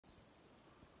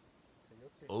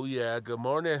Oh yeah, good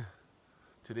morning.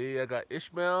 Today I got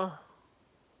Ishmael,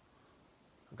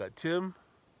 I got Tim,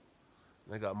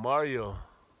 and I got Mario.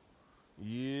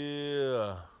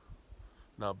 Yeah,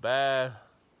 not bad.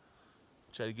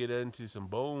 Try to get into some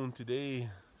bone today,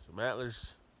 some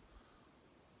antlers.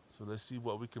 So let's see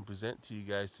what we can present to you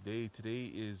guys today. Today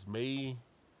is May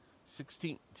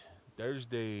 16th,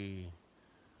 Thursday.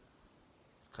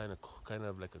 It's kind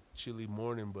of like a chilly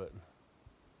morning, but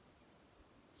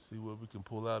see what we can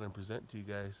pull out and present to you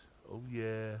guys. Oh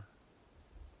yeah.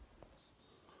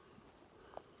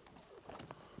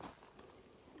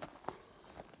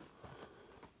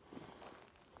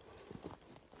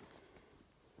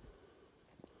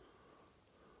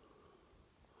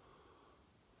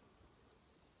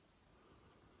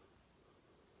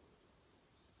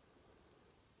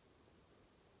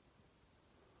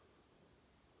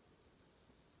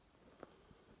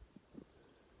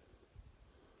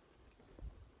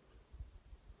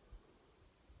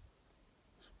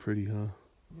 It's pretty, huh?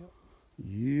 Yep.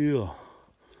 Yeah.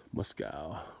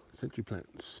 Muscal, century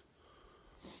plants.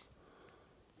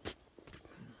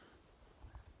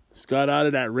 Just got out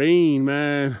of that rain,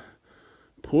 man.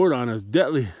 Poured on us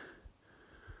deadly.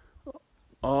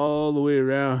 All the way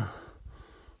around.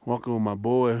 Walking with my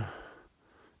boy,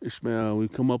 Ishmael. We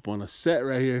come up on a set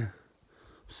right here.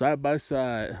 Side by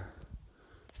side.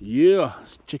 Yeah,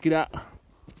 let's check it out.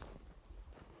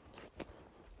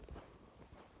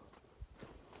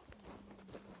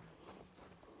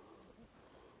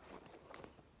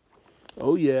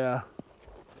 Oh yeah.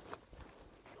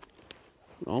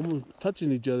 Almost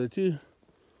touching each other too.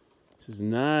 This is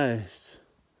nice.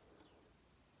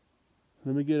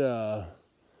 Let me get a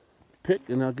pick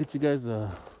and I'll get you guys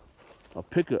a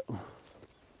pickup.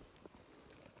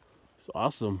 It's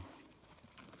awesome.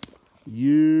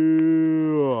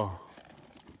 Yeah.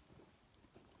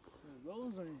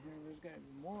 Those are in here. There's got to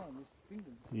be more on this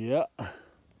finger. Yeah.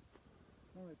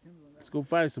 More like Tim's on that. Let's go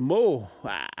find some more.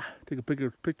 Ah, take a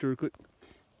picture real quick.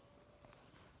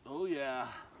 Oh yeah.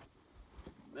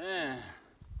 Man.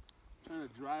 Trying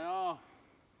to dry off.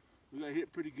 We got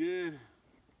hit pretty good.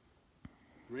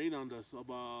 Rain on us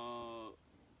about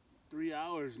 3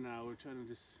 hours now. We're trying to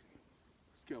just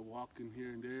get walking here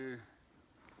and there.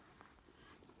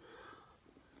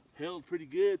 Held pretty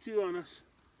good too on us.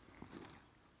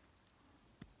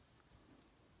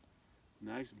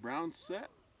 Nice brown set.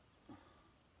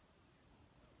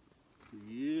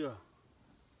 Yeah.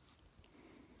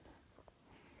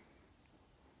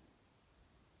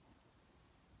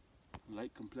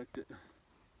 Light complected.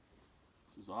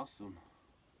 This is awesome.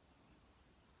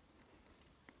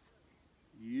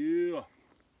 Yeah.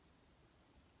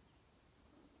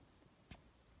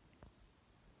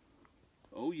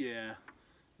 Oh yeah.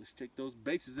 Let's check those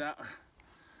bases out.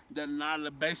 Done a lot of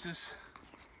the bases.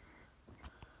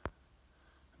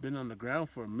 Been on the ground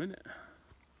for a minute.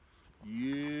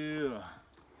 Yeah.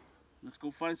 Let's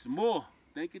go find some more.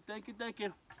 Thank you, thank you, thank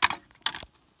you.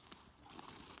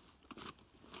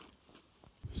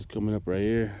 It's coming up right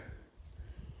here.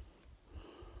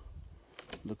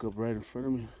 Look up right in front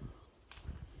of me.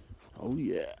 Oh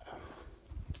yeah.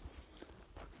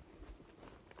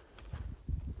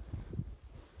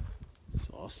 It's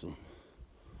awesome.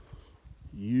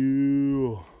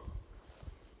 Yeah.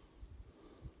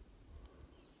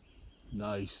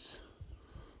 Nice.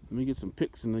 Let me get some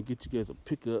pics and I'll get you guys a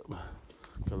pickup.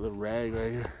 Got a little rag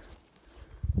right here.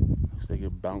 Looks like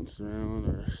it bounced around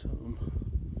or something.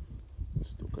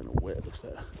 Still kind of wet, looks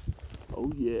like.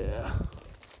 Oh yeah.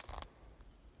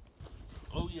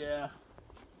 Oh yeah.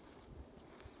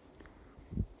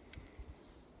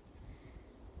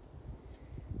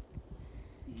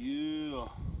 Yeah.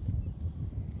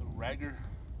 The ragger.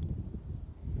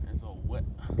 It's all wet.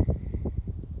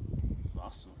 It's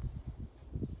awesome.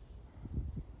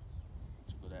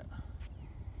 Look at that.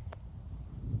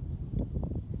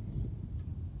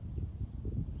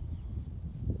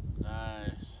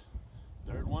 Nice.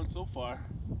 Third one so far.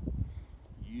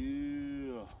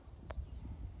 Yeah.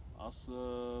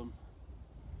 Awesome.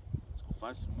 Let's go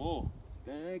find some more.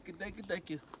 Thank you, thank you, thank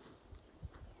you.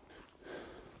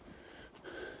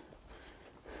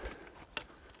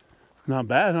 Not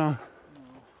bad, huh?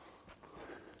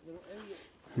 No. Little Elliot.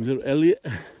 Little Elliot.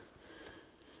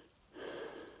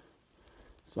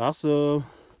 It's awesome.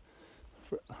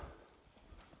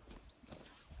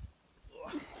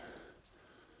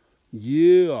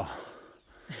 Yeah.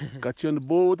 Got you on the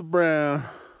board with the brown.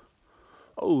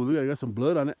 Oh, look, I got some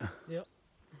blood on it. Yep.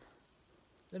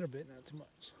 Little bit, not too much.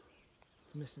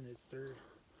 It's missing its third.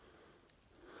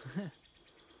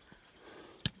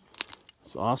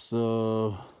 It's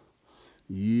awesome.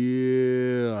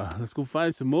 Yeah. Let's go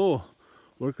find some more.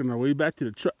 Working our way back to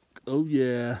the truck. Oh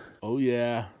yeah. Oh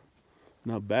yeah.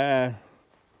 Not bad.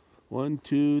 1,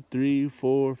 2, 3,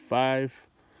 4, 5.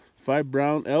 5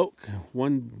 brown elk,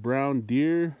 1 brown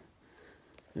deer,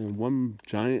 and 1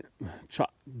 giant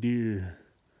chalk deer.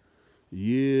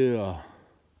 Yeah.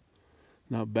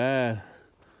 Not bad.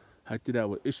 Hiked it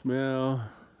out with Ishmael.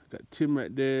 Got Tim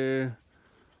right there.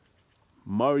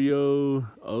 Mario.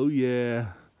 Oh yeah.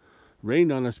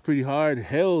 Rained on us pretty hard.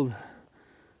 Held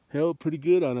pretty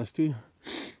good on us too.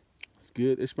 It's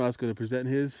good. Ishmael's gonna present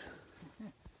his.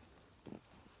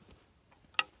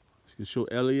 She's gonna show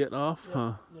Elliot off, Yep,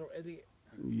 huh? little Elliot.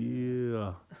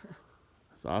 Yeah.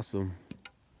 That's awesome.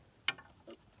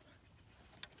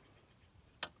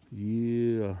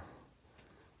 Yeah.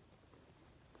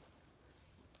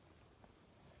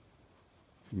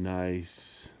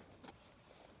 Nice.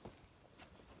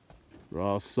 We're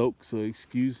all soaked, so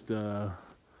excuse the.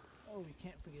 Oh, we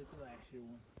can't forget the last year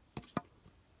one.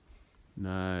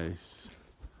 Nice.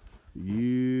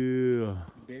 Yeah.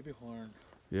 Baby horn.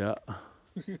 Yeah.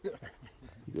 You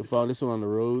can follow this one on the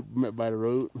road. Met by the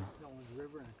road. That one's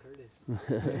River and Curtis.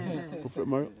 Go for it,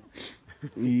 Mario.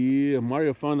 Yeah,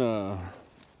 Mario found a.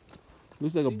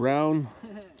 Looks like a brown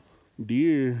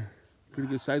deer. Pretty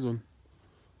good size one.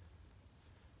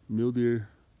 Mule deer.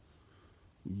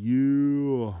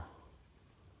 Yeah.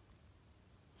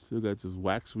 Still got this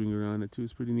wax wing around it too.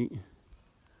 It's pretty neat.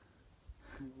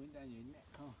 Went down your neck,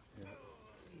 huh?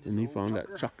 Yeah. And he found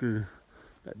that chucker,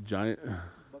 that giant.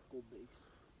 Buckle base.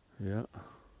 Yeah.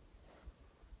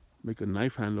 Make a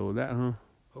knife handle with that, huh?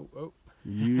 Oh, oh.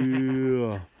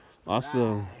 Yeah.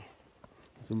 Awesome.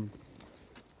 Some.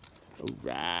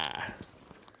 Alright.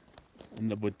 And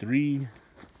number 3.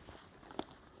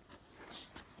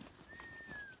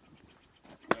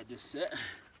 Got this set.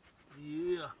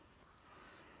 Yeah.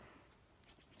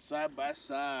 Side by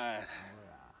side.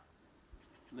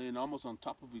 Laying almost on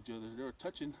top of each other. They were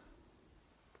touching.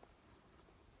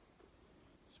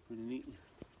 It's pretty neat.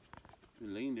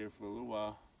 Been laying there for a little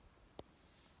while.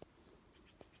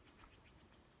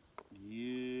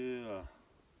 Yeah.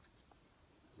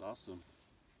 It's awesome.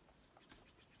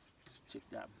 Let's check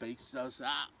that base us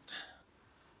out.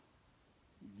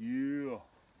 Yeah.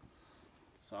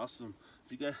 It's awesome.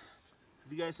 If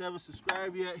you guys haven't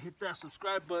subscribed yet, hit that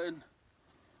subscribe button.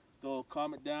 Throw a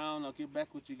comment down. I'll get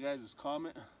back with you guys'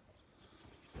 comment.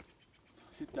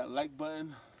 Hit that like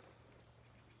button.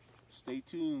 Stay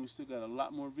tuned. We still got a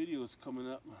lot more videos coming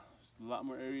up. A lot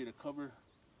more area to cover.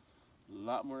 A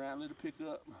lot more antler to pick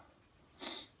up.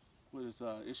 What does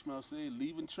Ishmael say?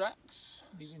 Leaving tracks,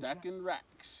 stacking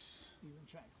racks. Leaving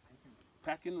tracks.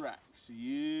 Packing racks.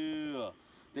 Yeah.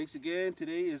 Thanks again.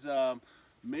 Today is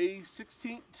May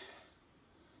 16th,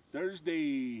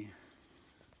 Thursday.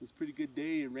 It was a pretty good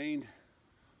day. It rained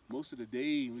most of the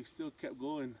day. We still kept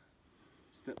going.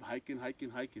 Kept hiking,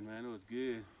 man. It was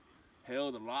good.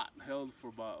 Held a lot. Held for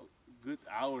about a good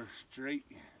hour straight.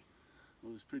 It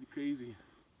was pretty crazy.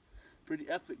 Pretty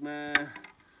epic, man.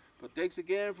 But thanks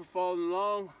again for following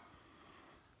along.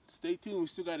 Stay tuned. We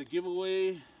still got a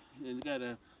giveaway and we got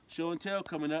a show and tell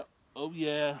coming up. Oh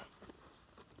yeah.